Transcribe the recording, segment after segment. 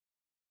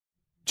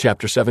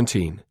Chapter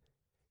 17.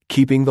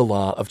 Keeping the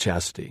Law of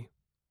Chastity.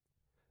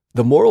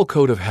 The moral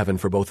code of heaven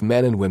for both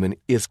men and women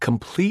is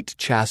complete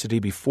chastity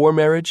before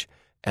marriage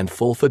and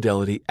full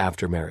fidelity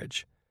after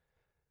marriage.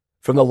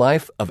 From the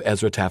life of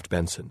Ezra Taft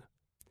Benson.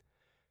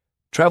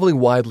 Traveling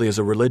widely as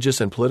a religious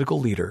and political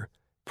leader,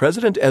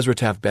 President Ezra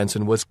Taft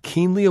Benson was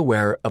keenly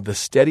aware of the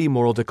steady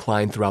moral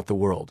decline throughout the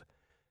world,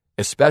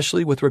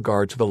 especially with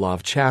regard to the law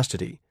of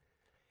chastity.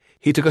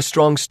 He took a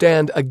strong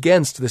stand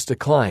against this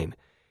decline,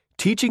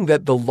 teaching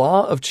that the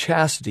law of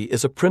chastity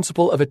is a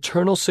principle of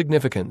eternal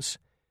significance.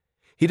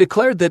 He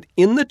declared that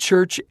in the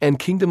church and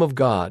kingdom of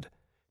God,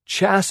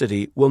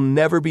 chastity will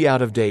never be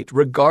out of date,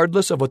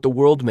 regardless of what the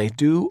world may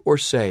do or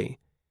say.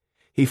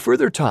 He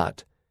further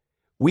taught,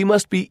 we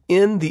must be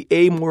in the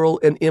amoral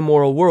and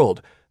immoral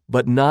world,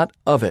 but not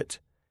of it.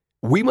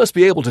 We must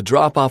be able to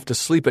drop off to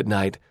sleep at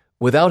night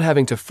without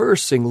having to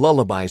first sing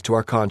lullabies to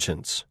our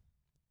conscience.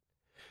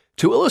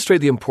 To illustrate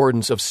the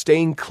importance of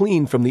staying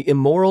clean from the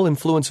immoral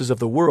influences of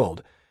the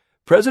world,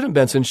 President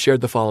Benson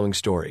shared the following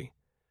story.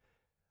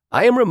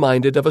 I am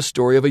reminded of a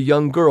story of a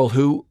young girl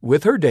who,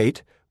 with her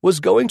date, was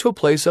going to a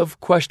place of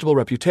questionable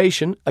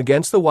reputation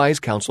against the wise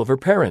counsel of her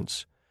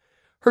parents.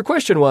 Her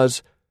question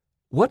was,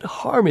 what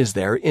harm is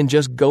there in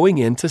just going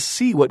in to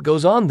see what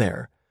goes on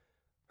there?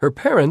 Her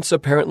parents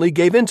apparently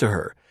gave in to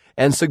her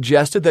and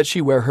suggested that she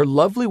wear her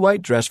lovely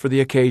white dress for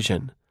the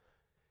occasion.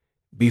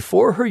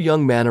 Before her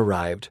young man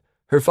arrived,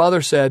 her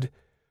father said,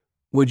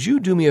 would you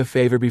do me a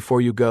favor before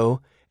you go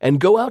and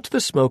go out to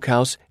the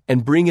smokehouse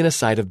and bring in a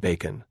side of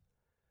bacon?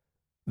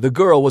 The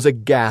girl was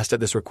aghast at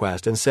this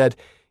request and said,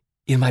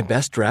 in my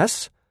best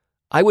dress?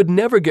 I would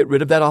never get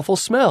rid of that awful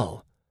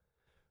smell.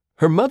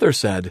 Her mother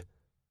said,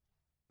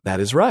 that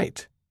is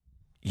right.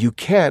 You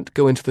can't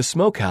go into the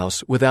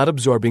smokehouse without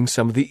absorbing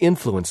some of the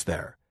influence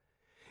there.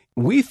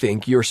 We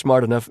think you're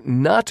smart enough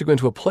not to go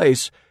into a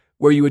place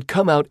where you would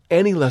come out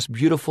any less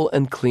beautiful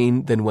and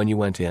clean than when you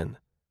went in.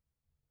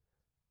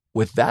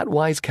 With that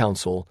wise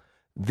counsel,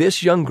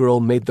 this young girl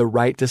made the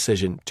right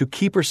decision to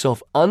keep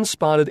herself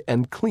unspotted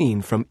and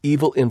clean from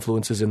evil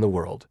influences in the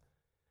world.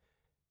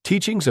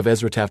 Teachings of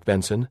Ezra Taft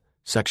Benson,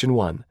 Section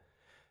 1.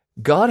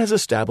 God has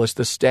established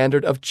the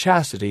standard of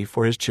chastity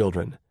for His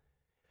children.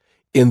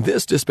 In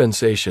this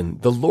dispensation,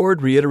 the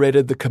Lord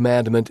reiterated the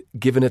commandment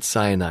given at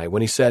Sinai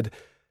when He said,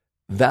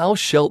 Thou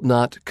shalt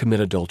not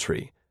commit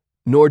adultery,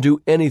 nor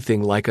do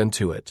anything like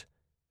unto it.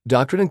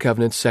 Doctrine and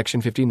Covenants,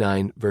 Section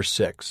 59, verse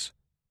 6.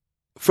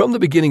 From the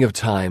beginning of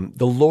time,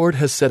 the Lord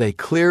has set a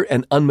clear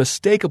and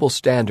unmistakable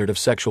standard of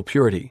sexual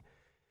purity.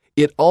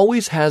 It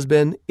always has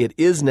been, it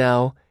is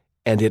now,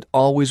 and it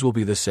always will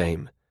be the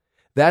same.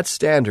 That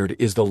standard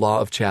is the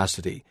law of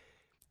chastity.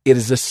 It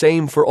is the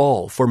same for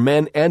all, for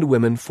men and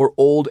women, for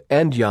old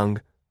and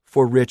young,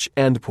 for rich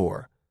and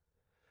poor.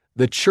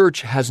 The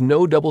church has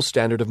no double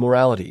standard of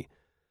morality.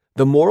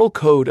 The moral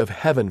code of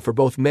heaven for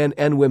both men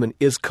and women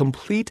is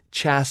complete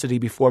chastity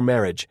before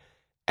marriage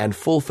and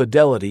full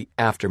fidelity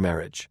after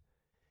marriage.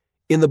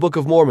 In the Book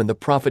of Mormon, the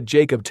prophet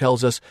Jacob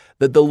tells us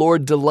that the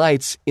Lord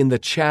delights in the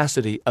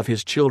chastity of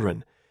His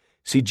children.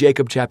 See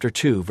Jacob chapter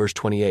 2, verse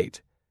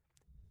 28.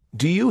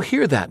 Do you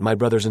hear that, my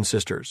brothers and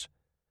sisters?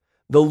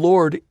 The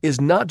Lord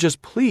is not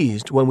just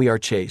pleased when we are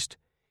chaste.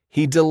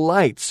 He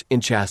delights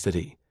in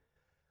chastity.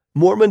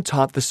 Mormon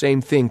taught the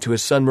same thing to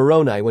his son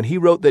Moroni when he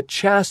wrote that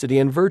chastity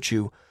and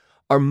virtue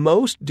are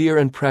most dear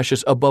and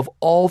precious above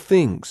all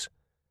things.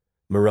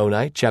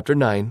 Moroni chapter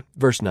 9,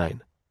 verse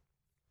 9.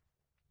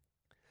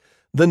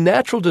 The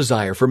natural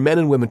desire for men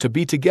and women to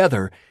be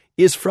together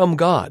is from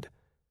God,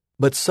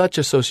 but such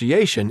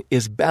association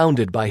is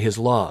bounded by His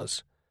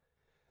laws.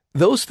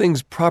 Those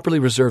things properly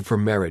reserved for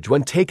marriage,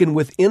 when taken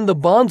within the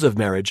bonds of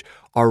marriage,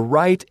 are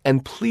right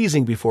and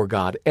pleasing before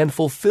God and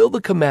fulfill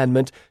the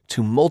commandment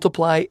to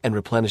multiply and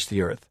replenish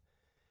the earth.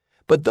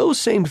 But those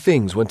same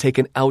things, when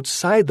taken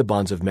outside the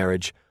bonds of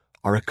marriage,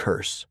 are a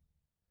curse.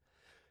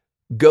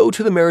 Go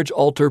to the marriage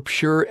altar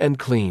pure and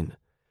clean.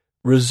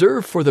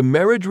 Reserve for the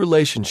marriage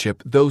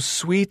relationship those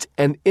sweet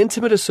and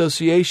intimate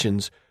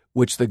associations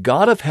which the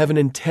God of heaven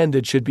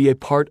intended should be a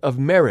part of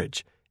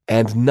marriage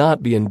and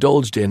not be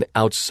indulged in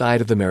outside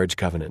of the marriage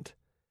covenant.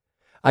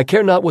 I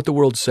care not what the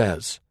world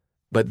says,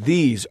 but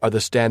these are the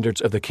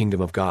standards of the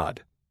kingdom of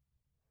God.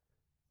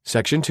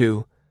 Section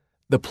 2.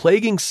 The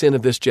plaguing sin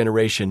of this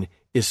generation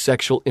is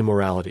sexual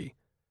immorality.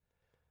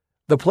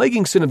 The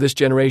plaguing sin of this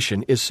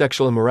generation is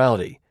sexual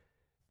immorality.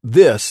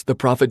 This, the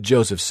prophet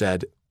Joseph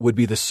said, would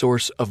be the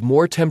source of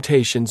more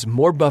temptations,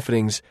 more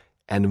buffetings,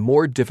 and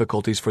more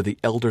difficulties for the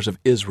elders of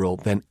Israel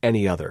than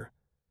any other.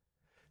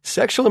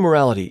 Sexual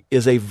immorality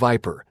is a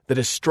viper that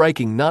is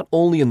striking not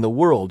only in the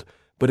world,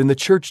 but in the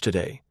church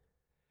today.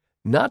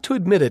 Not to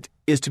admit it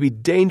is to be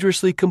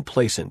dangerously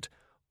complacent,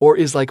 or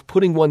is like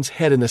putting one's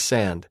head in the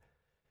sand.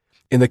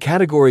 In the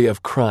category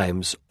of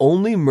crimes,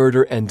 only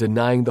murder and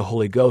denying the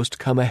Holy Ghost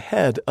come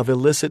ahead of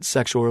illicit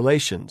sexual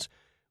relations,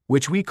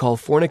 which we call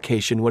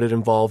fornication when it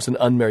involves an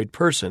unmarried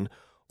person,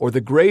 or the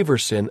graver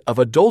sin of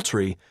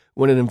adultery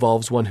when it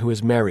involves one who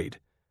is married.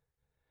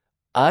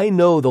 I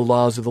know the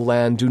laws of the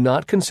land do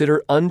not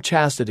consider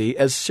unchastity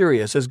as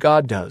serious as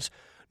God does,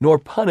 nor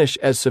punish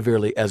as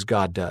severely as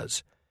God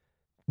does.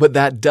 But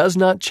that does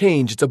not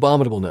change its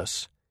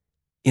abominableness.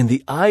 In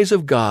the eyes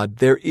of God,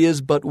 there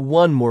is but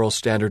one moral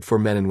standard for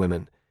men and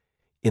women.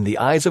 In the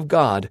eyes of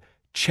God,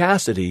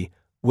 chastity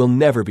will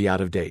never be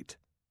out of date.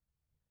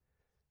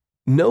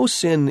 No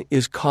sin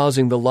is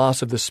causing the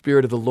loss of the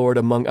Spirit of the Lord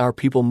among our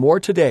people more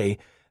today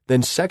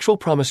than sexual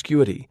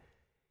promiscuity.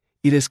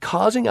 It is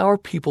causing our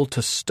people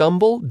to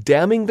stumble,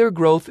 damning their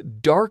growth,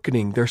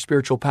 darkening their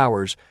spiritual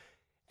powers,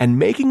 and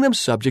making them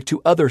subject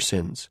to other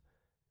sins.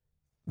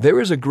 There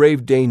is a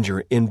grave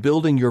danger in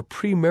building your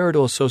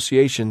premarital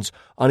associations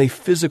on a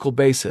physical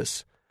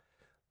basis.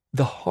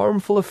 The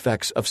harmful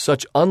effects of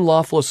such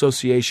unlawful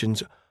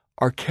associations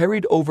are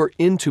carried over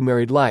into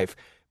married life,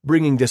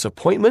 bringing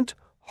disappointment,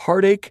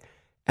 heartache,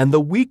 and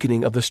the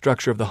weakening of the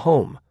structure of the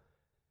home.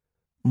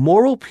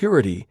 Moral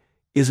purity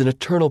is an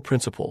eternal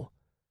principle.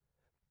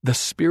 The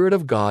Spirit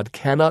of God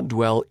cannot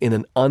dwell in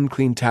an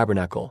unclean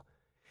tabernacle.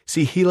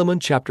 See Helaman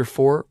chapter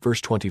 4,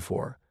 verse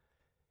 24.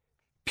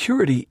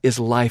 Purity is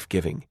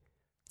life-giving.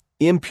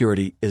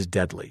 Impurity is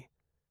deadly.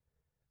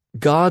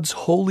 God's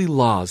holy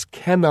laws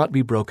cannot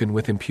be broken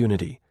with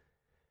impunity.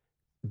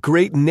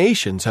 Great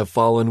nations have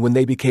fallen when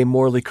they became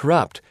morally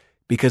corrupt,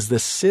 because the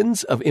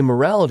sins of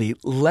immorality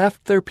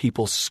left their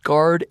people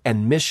scarred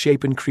and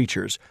misshapen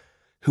creatures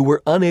who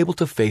were unable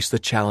to face the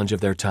challenge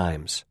of their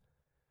times.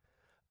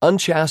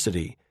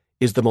 Unchastity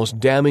is the most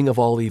damning of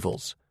all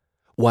evils,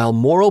 while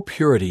moral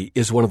purity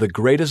is one of the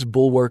greatest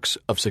bulwarks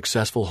of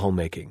successful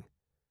homemaking.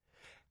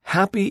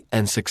 Happy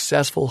and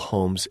successful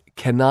homes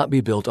cannot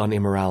be built on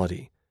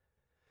immorality.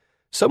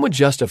 Some would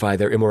justify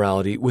their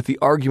immorality with the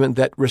argument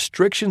that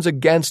restrictions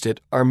against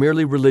it are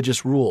merely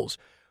religious rules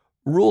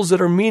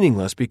that are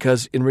meaningless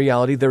because in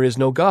reality there is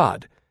no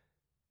God.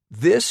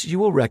 This, you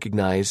will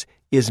recognize,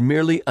 is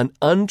merely an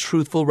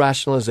untruthful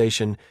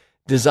rationalization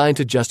designed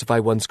to justify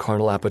one's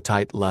carnal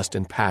appetite, lust,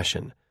 and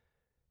passion.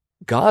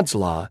 God's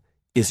law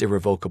is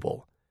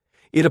irrevocable.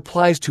 It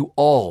applies to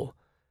all,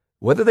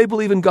 whether they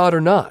believe in God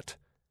or not.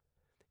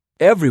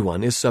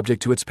 Everyone is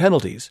subject to its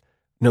penalties,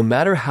 no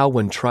matter how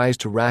one tries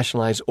to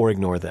rationalize or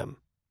ignore them.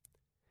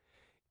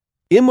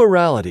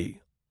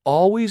 Immorality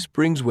always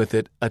brings with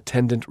it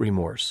attendant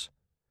remorse.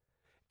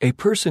 A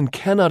person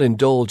cannot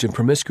indulge in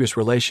promiscuous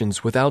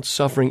relations without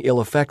suffering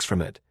ill effects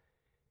from it.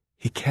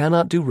 He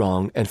cannot do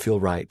wrong and feel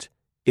right.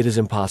 It is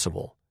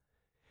impossible.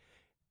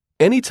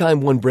 Anytime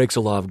one breaks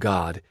a law of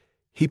God,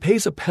 he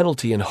pays a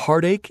penalty in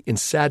heartache, in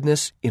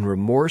sadness, in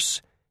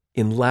remorse,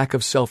 in lack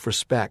of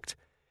self-respect,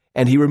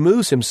 and he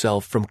removes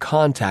himself from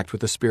contact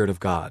with the Spirit of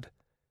God.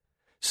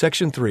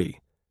 Section 3.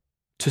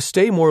 To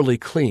stay morally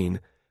clean,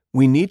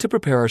 we need to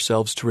prepare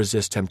ourselves to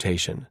resist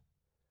temptation.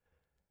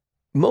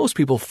 Most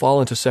people fall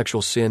into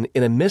sexual sin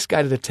in a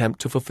misguided attempt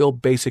to fulfill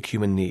basic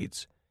human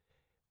needs.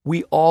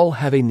 We all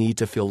have a need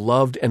to feel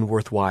loved and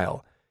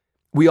worthwhile.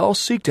 We all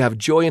seek to have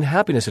joy and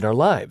happiness in our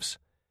lives.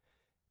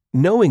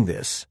 Knowing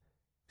this,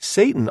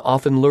 Satan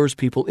often lures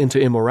people into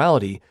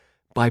immorality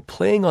by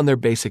playing on their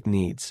basic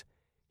needs.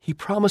 He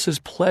promises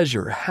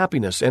pleasure,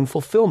 happiness, and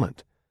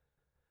fulfillment.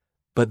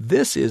 But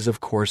this is, of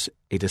course,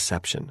 a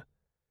deception.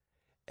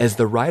 As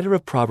the writer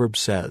of Proverbs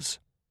says,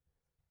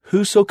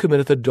 "Whoso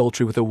committeth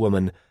adultery with a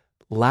woman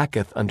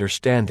lacketh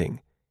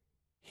understanding.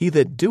 He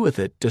that doeth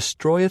it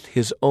destroyeth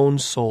his own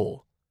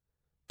soul."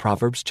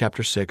 Proverbs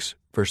chapter 6,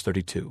 verse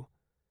 32.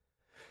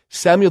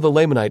 Samuel the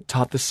Lamanite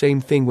taught the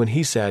same thing when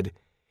he said,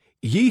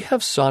 "Ye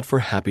have sought for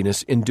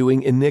happiness in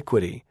doing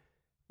iniquity,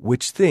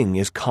 which thing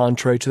is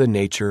contrary to the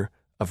nature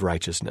of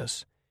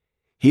righteousness."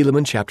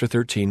 Helaman chapter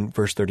 13,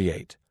 verse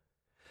 38.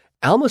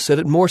 Alma said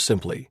it more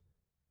simply,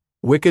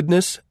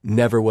 "Wickedness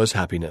never was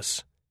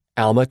happiness."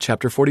 Alma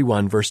chapter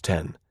 41, verse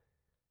 10.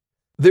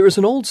 There is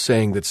an old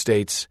saying that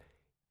states,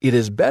 "It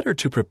is better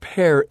to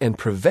prepare and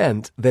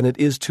prevent than it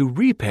is to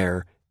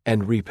repair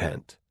and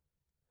repent."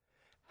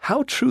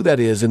 How true that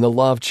is in the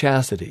law of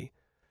chastity.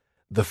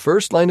 The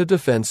first line of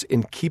defense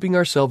in keeping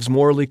ourselves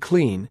morally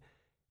clean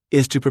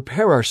is to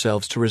prepare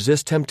ourselves to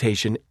resist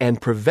temptation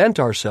and prevent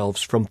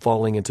ourselves from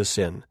falling into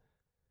sin.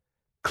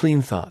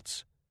 Clean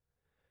thoughts.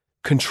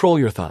 Control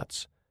your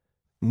thoughts.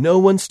 No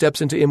one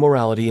steps into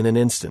immorality in an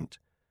instant.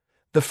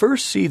 The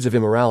first seeds of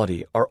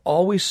immorality are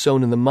always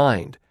sown in the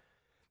mind.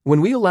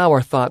 When we allow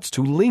our thoughts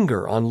to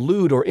linger on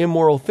lewd or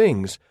immoral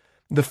things,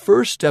 the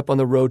first step on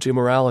the road to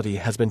immorality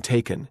has been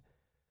taken.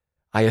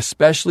 I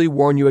especially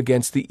warn you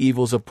against the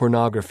evils of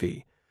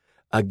pornography.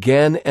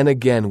 Again and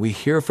again we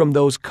hear from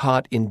those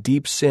caught in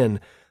deep sin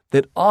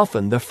that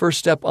often the first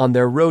step on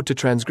their road to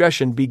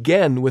transgression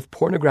began with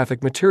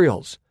pornographic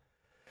materials.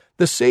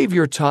 The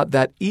Savior taught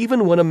that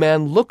even when a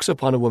man looks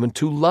upon a woman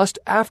to lust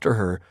after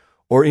her,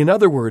 or in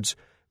other words,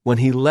 when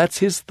he lets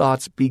his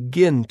thoughts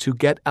begin to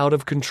get out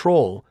of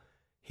control,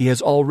 he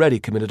has already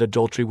committed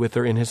adultery with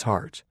her in his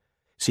heart.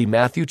 See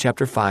Matthew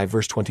chapter 5,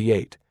 verse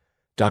 28,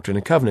 Doctrine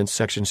and Covenants,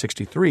 section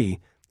 63,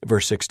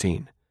 verse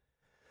 16.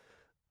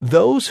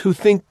 Those who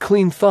think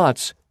clean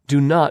thoughts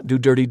do not do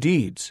dirty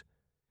deeds.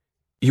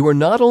 You are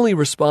not only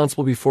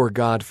responsible before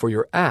God for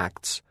your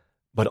acts,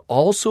 but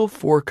also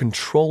for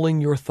controlling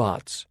your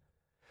thoughts.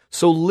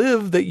 So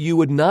live that you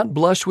would not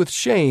blush with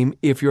shame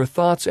if your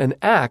thoughts and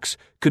acts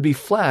could be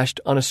flashed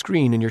on a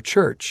screen in your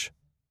church.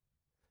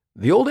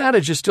 The old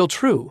adage is still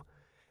true,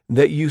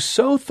 that you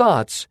sow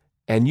thoughts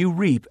and you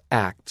reap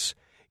acts.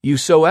 You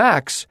sow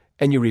acts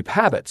and you reap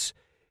habits.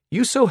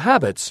 You sow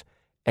habits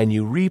and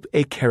you reap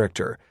a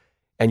character,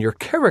 and your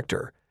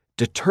character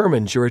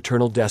determines your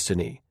eternal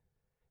destiny.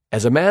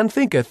 As a man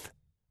thinketh,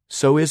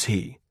 so is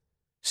he.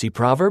 See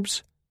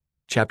Proverbs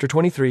chapter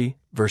 23,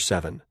 verse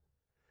 7.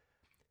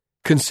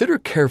 Consider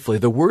carefully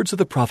the words of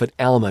the prophet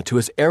Alma to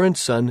his errant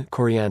son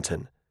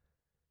Corianton.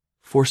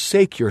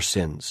 Forsake your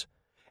sins,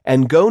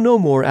 and go no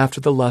more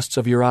after the lusts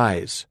of your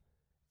eyes.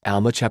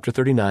 Alma chapter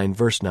 39,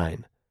 verse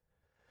 9.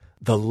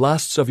 The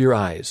lusts of your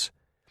eyes.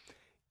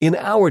 In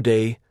our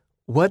day,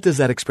 what does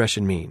that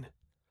expression mean?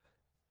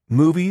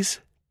 Movies,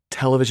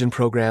 television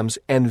programs,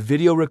 and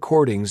video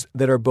recordings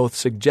that are both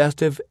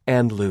suggestive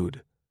and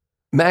lewd.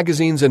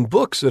 Magazines and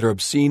books that are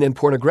obscene and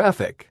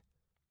pornographic.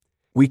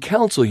 We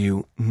counsel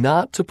you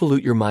not to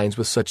pollute your minds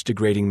with such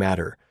degrading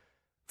matter,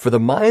 for the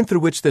mind through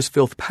which this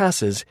filth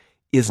passes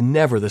is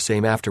never the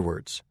same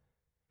afterwards.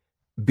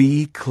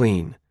 Be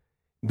clean.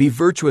 Be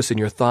virtuous in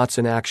your thoughts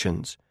and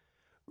actions.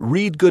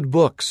 Read good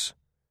books.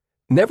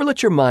 Never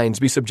let your minds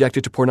be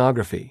subjected to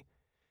pornography.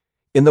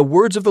 In the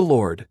words of the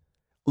Lord,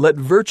 let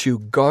virtue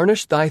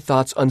garnish thy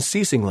thoughts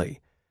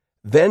unceasingly.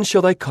 Then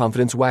shall thy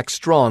confidence wax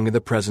strong in the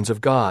presence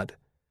of God.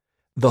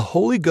 The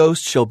Holy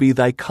Ghost shall be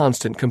thy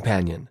constant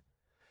companion.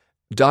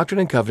 Doctrine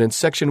and Covenants,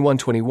 section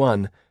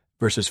 121,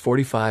 verses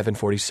 45 and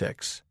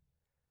 46.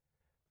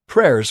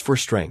 Prayers for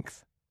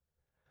strength.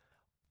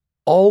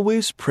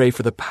 Always pray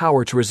for the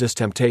power to resist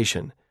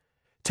temptation.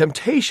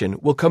 Temptation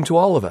will come to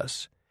all of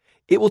us.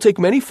 It will take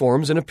many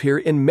forms and appear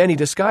in many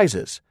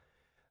disguises.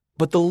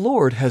 But the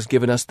Lord has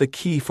given us the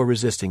key for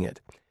resisting it.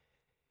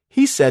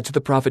 He said to the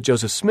prophet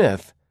Joseph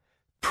Smith,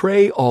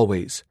 "Pray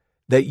always,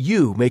 that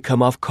you may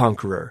come off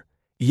conqueror,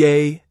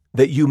 yea,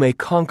 that you may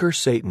conquer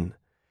Satan,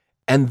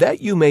 and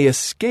that you may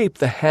escape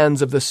the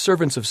hands of the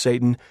servants of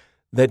Satan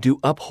that do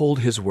uphold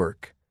his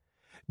work."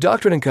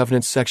 Doctrine and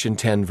Covenants, section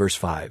 10, verse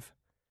 5.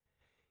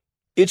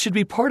 It should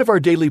be part of our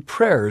daily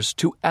prayers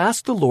to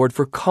ask the Lord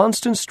for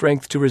constant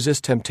strength to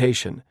resist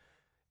temptation,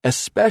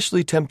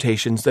 especially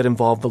temptations that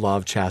involve the law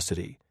of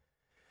chastity.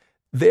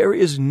 There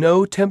is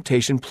no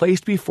temptation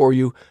placed before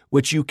you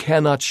which you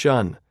cannot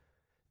shun.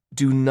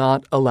 Do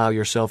not allow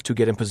yourself to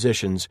get in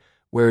positions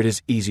where it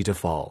is easy to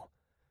fall.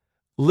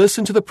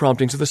 Listen to the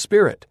promptings of the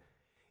Spirit.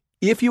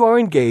 If you are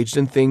engaged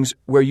in things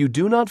where you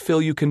do not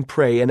feel you can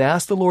pray and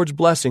ask the Lord's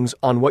blessings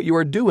on what you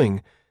are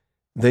doing,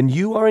 then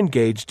you are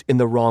engaged in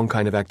the wrong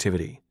kind of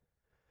activity.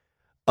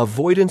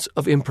 Avoidance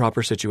of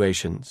improper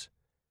situations.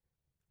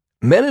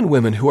 Men and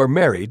women who are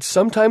married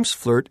sometimes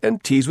flirt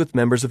and tease with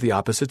members of the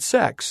opposite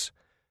sex.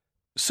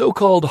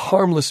 So-called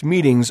harmless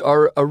meetings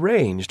are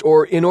arranged,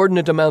 or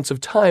inordinate amounts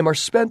of time are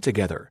spent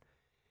together.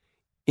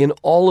 In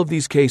all of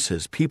these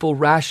cases, people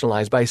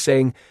rationalize by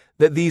saying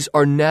that these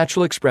are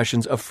natural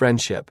expressions of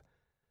friendship.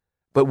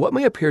 But what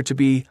may appear to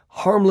be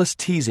harmless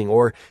teasing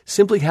or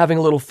simply having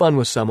a little fun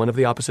with someone of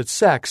the opposite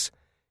sex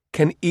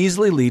can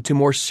easily lead to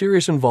more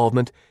serious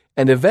involvement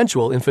and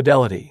eventual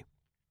infidelity.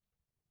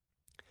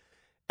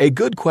 A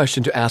good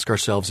question to ask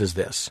ourselves is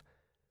this: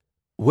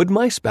 would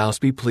my spouse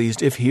be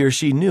pleased if he or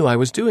she knew I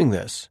was doing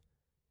this?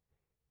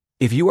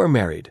 If you are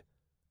married,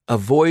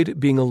 avoid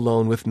being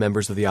alone with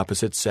members of the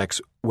opposite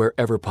sex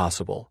wherever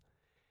possible.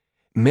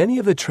 Many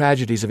of the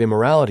tragedies of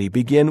immorality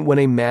begin when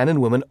a man and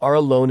woman are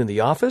alone in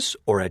the office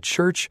or at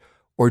church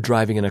or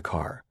driving in a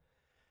car.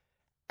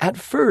 At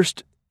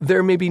first,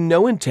 there may be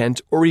no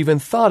intent or even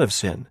thought of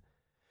sin,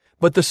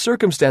 but the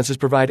circumstances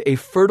provide a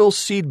fertile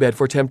seedbed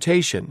for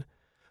temptation.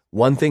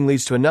 One thing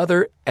leads to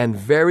another, and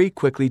very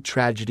quickly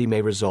tragedy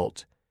may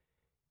result.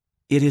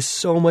 It is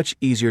so much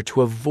easier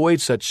to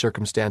avoid such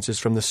circumstances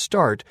from the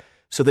start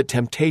so that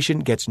temptation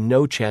gets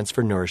no chance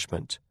for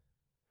nourishment.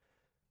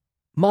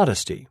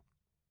 Modesty.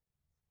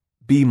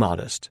 Be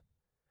modest.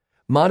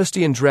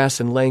 Modesty in dress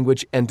and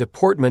language and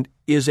deportment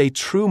is a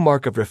true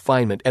mark of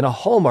refinement and a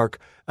hallmark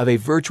of a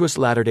virtuous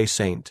Latter-day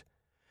Saint.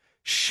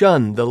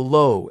 Shun the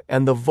low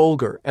and the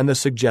vulgar and the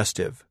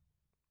suggestive.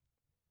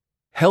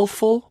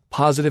 Healthful,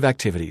 positive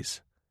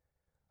activities.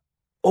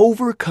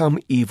 Overcome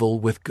evil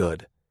with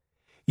good.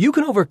 You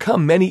can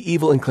overcome many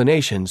evil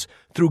inclinations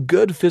through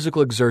good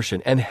physical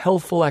exertion and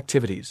healthful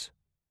activities.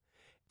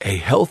 A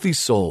healthy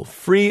soul,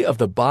 free of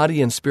the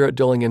body and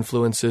spirit-dulling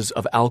influences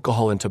of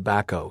alcohol and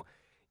tobacco,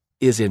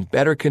 is in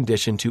better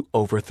condition to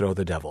overthrow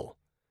the devil.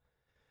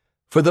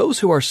 For those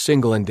who are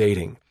single and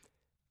dating,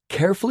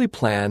 carefully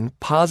plan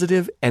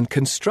positive and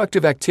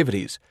constructive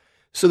activities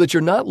so that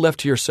you're not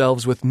left to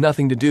yourselves with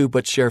nothing to do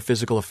but share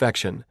physical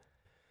affection.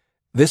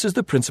 This is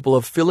the principle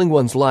of filling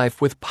one's life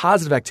with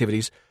positive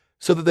activities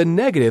so that the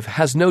negative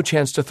has no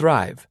chance to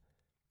thrive.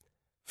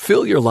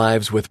 Fill your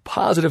lives with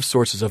positive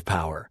sources of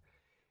power.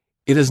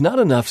 It is not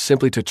enough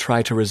simply to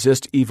try to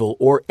resist evil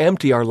or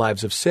empty our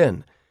lives of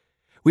sin.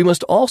 We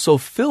must also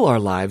fill our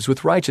lives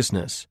with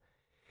righteousness.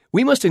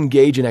 We must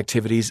engage in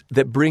activities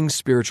that bring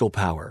spiritual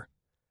power.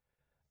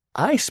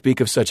 I speak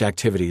of such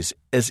activities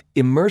as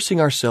immersing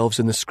ourselves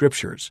in the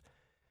Scriptures.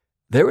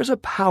 There is a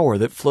power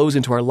that flows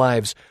into our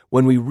lives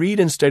when we read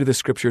and study the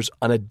Scriptures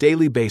on a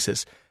daily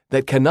basis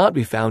that cannot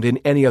be found in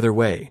any other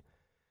way.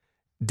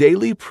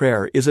 Daily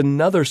prayer is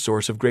another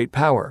source of great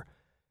power.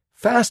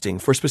 Fasting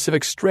for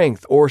specific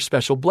strength or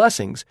special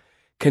blessings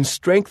can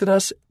strengthen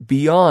us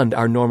beyond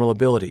our normal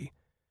ability.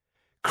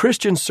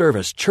 Christian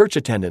service, church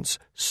attendance,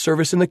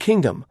 service in the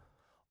kingdom,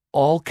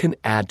 all can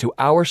add to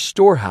our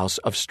storehouse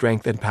of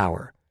strength and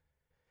power.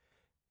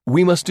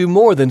 We must do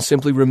more than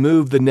simply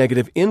remove the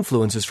negative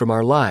influences from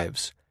our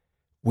lives.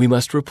 We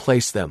must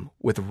replace them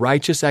with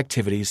righteous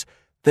activities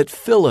that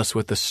fill us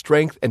with the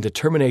strength and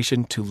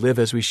determination to live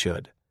as we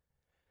should.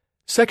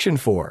 Section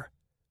 4.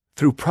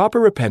 Through proper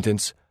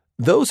repentance,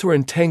 those who are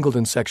entangled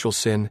in sexual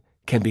sin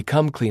can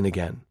become clean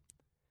again.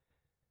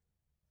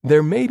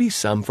 There may be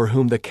some for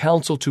whom the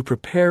counsel to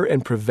prepare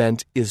and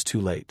prevent is too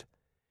late.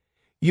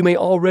 You may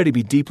already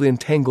be deeply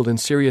entangled in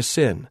serious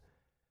sin.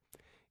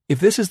 If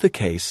this is the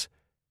case,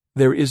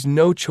 there is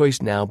no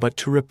choice now but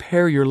to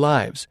repair your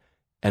lives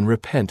and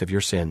repent of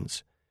your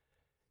sins.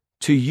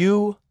 To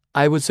you,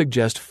 I would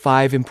suggest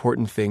 5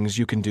 important things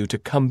you can do to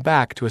come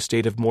back to a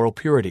state of moral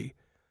purity.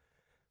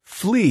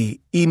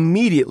 Flee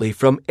immediately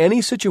from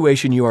any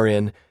situation you are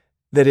in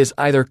that is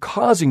either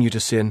causing you to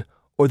sin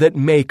or that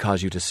may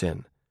cause you to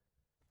sin.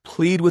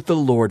 Plead with the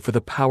Lord for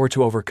the power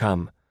to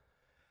overcome.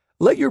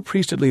 Let your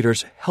priesthood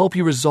leaders help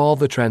you resolve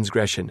the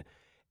transgression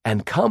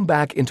and come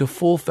back into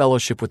full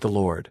fellowship with the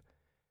Lord.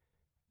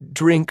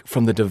 Drink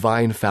from the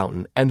divine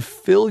fountain and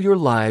fill your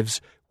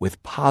lives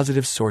with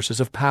positive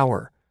sources of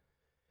power.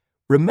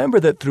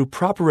 Remember that through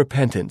proper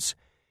repentance,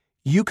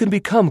 you can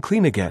become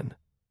clean again.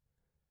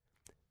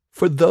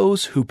 For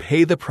those who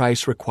pay the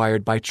price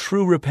required by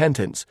true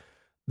repentance,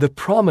 the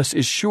promise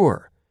is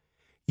sure.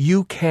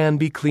 You can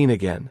be clean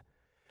again.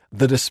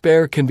 The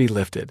despair can be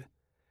lifted.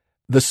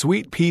 The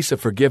sweet peace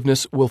of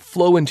forgiveness will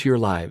flow into your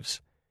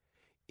lives.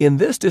 In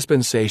this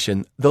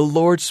dispensation, the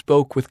Lord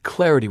spoke with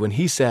clarity when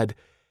He said,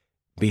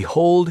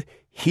 "Behold,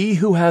 he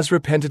who has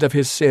repented of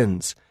his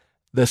sins,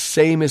 the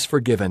same is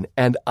forgiven,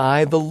 and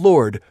I, the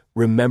Lord,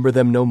 remember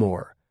them no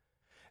more."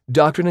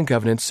 Doctrine and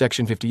Covenants,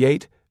 section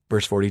 58,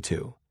 verse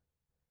 42.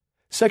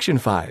 Section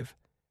 5.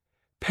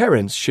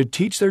 Parents should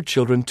teach their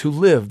children to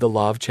live the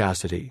law of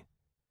chastity.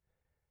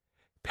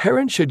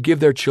 Parents should give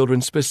their children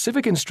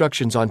specific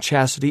instructions on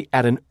chastity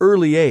at an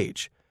early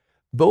age,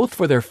 both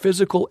for their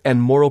physical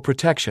and moral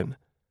protection.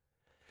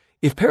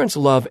 If parents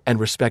love and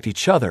respect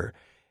each other,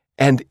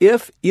 and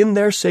if in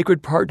their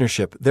sacred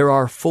partnership there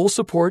are full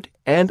support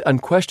and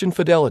unquestioned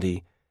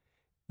fidelity,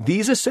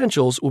 these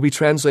essentials will be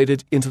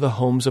translated into the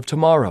homes of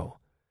tomorrow.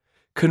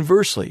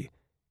 Conversely,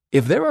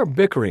 if there are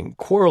bickering,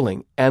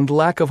 quarreling, and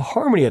lack of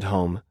harmony at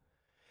home,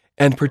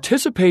 and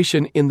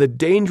participation in the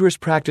dangerous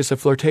practice of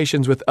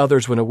flirtations with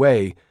others when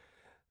away,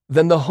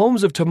 then the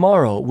homes of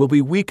tomorrow will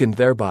be weakened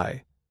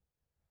thereby.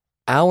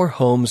 Our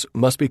homes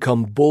must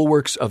become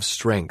bulwarks of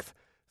strength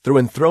through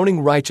enthroning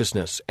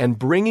righteousness and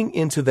bringing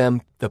into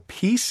them the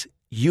peace,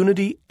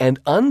 unity, and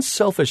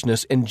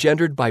unselfishness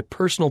engendered by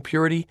personal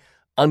purity,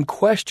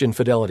 unquestioned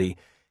fidelity,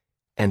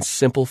 and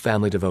simple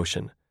family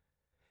devotion.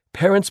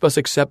 Parents must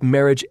accept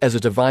marriage as a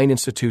divine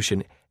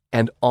institution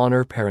and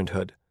honor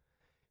parenthood.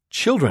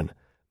 Children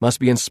must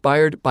be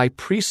inspired by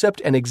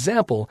precept and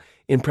example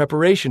in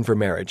preparation for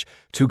marriage,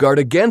 to guard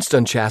against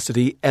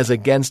unchastity as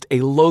against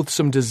a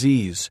loathsome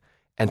disease,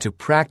 and to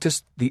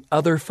practice the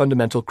other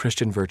fundamental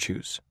Christian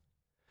virtues.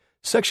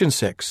 Section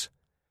 6.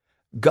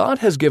 God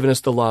has given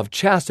us the law of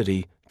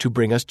chastity to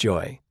bring us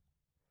joy.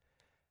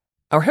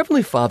 Our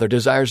Heavenly Father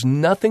desires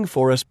nothing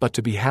for us but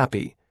to be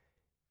happy.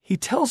 He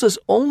tells us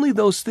only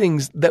those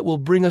things that will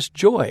bring us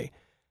joy.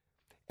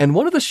 And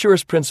one of the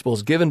surest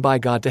principles given by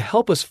God to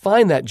help us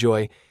find that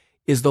joy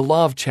is the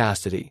law of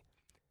chastity.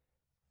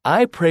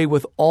 I pray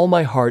with all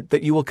my heart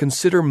that you will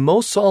consider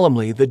most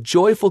solemnly the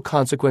joyful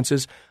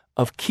consequences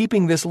of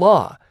keeping this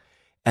law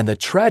and the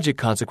tragic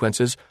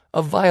consequences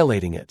of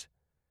violating it.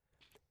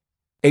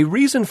 A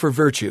reason for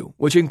virtue,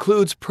 which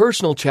includes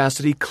personal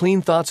chastity,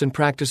 clean thoughts and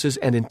practices,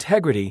 and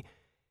integrity,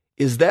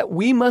 is that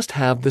we must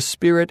have the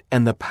Spirit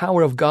and the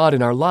power of God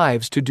in our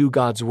lives to do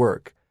God's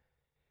work.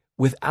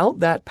 Without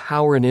that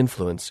power and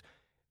influence,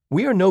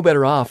 we are no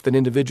better off than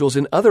individuals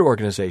in other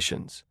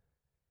organizations.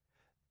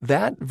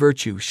 That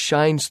virtue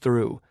shines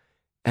through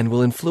and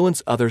will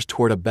influence others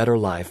toward a better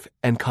life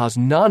and cause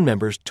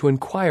non-members to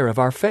inquire of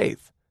our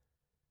faith.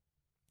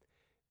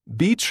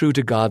 Be true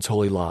to God's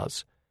holy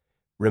laws.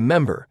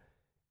 Remember,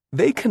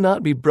 they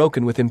cannot be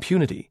broken with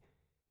impunity.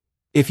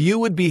 If you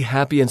would be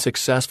happy and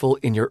successful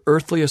in your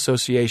earthly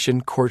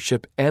association,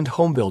 courtship, and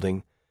home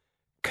building,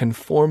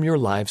 conform your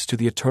lives to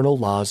the eternal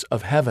laws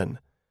of heaven.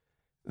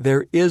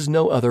 There is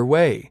no other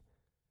way.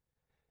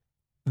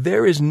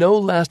 There is no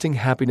lasting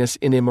happiness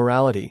in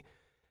immorality.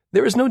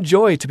 There is no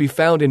joy to be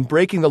found in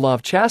breaking the law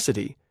of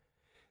chastity.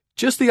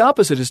 Just the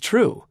opposite is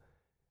true.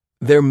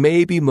 There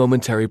may be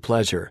momentary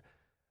pleasure,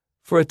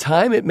 For a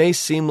time, it may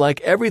seem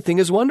like everything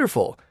is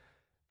wonderful,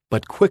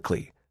 but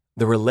quickly,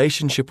 the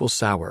relationship will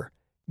sour.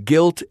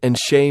 Guilt and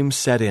shame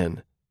set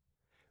in.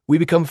 We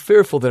become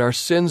fearful that our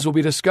sins will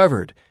be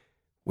discovered.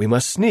 We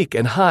must sneak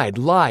and hide,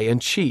 lie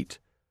and cheat.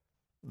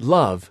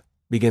 Love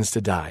begins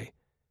to die.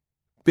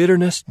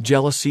 Bitterness,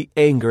 jealousy,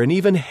 anger, and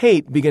even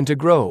hate begin to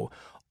grow.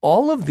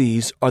 All of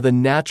these are the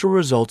natural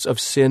results of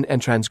sin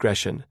and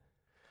transgression.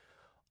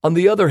 On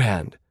the other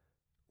hand,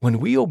 when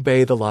we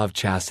obey the law of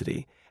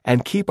chastity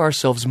and keep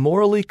ourselves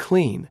morally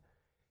clean,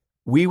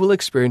 we will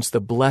experience the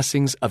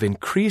blessings of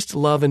increased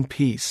love and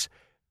peace,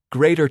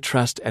 greater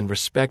trust and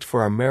respect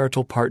for our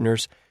marital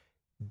partners,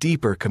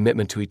 deeper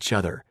commitment to each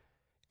other,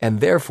 and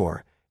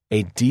therefore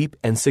a deep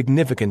and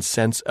significant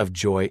sense of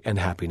joy and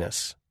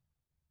happiness.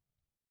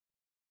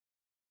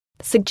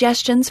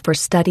 Suggestions for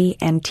study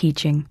and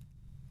teaching.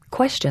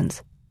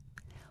 Questions.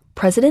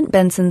 President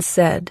Benson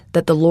said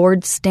that the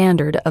Lord's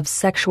standard of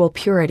sexual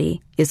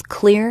purity is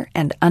clear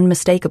and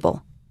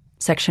unmistakable.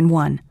 Section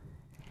 1.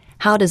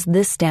 How does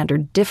this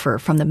standard differ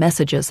from the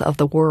messages of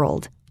the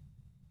world?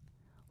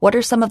 What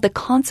are some of the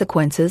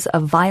consequences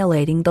of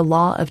violating the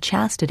law of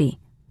chastity?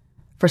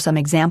 For some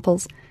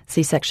examples,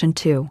 see Section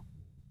 2.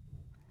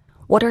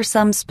 What are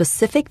some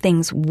specific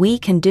things we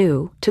can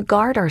do to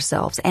guard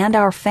ourselves and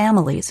our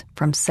families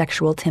from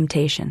sexual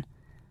temptation?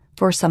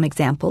 For some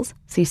examples,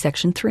 see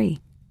Section 3.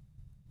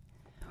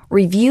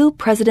 Review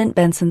President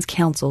Benson's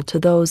counsel to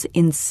those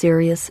in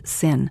serious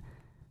sin.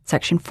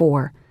 Section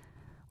 4.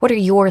 What are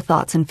your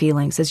thoughts and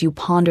feelings as you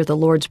ponder the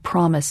Lord's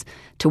promise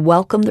to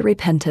welcome the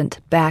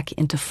repentant back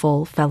into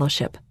full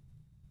fellowship?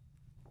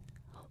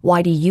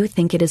 Why do you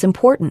think it is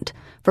important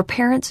for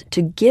parents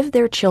to give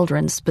their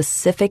children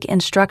specific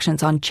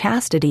instructions on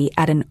chastity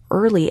at an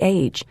early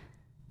age?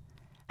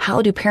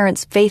 How do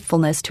parents'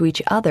 faithfulness to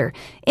each other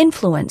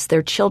influence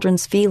their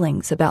children's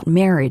feelings about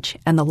marriage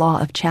and the law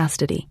of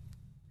chastity?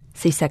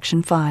 See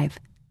Section 5.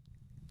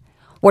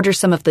 What are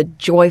some of the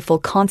joyful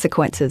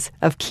consequences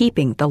of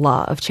keeping the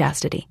law of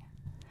chastity?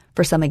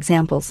 For some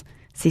examples,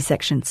 see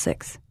Section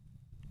 6.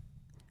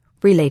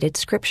 Related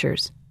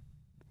scriptures.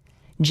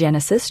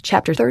 Genesis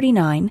chapter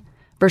 39,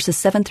 verses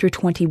 7 through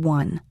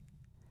 21.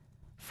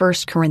 1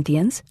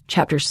 Corinthians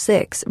chapter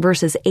 6,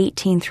 verses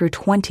 18 through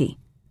 20.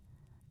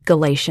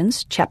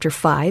 Galatians chapter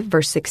 5,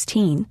 verse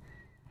 16.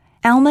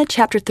 Alma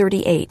chapter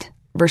 38,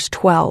 verse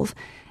 12,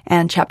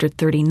 and chapter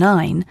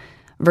 39,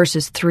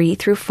 verses 3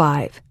 through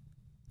 5.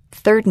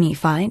 3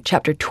 Nephi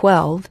chapter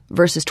 12,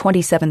 verses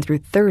 27 through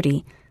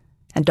 30,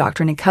 and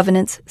Doctrine and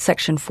Covenants,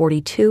 section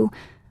 42,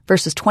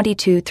 verses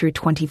 22 through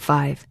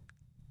 25.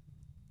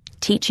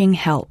 Teaching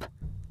help.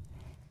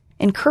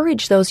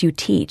 Encourage those you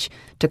teach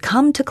to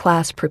come to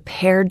class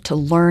prepared to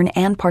learn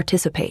and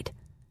participate.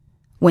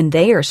 When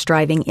they are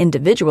striving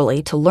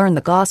individually to learn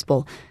the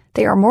gospel,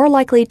 they are more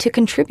likely to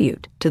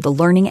contribute to the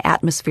learning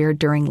atmosphere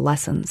during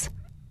lessons.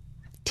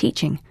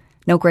 Teaching,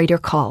 No Greater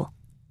Call,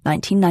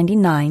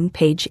 1999,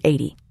 page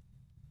 80.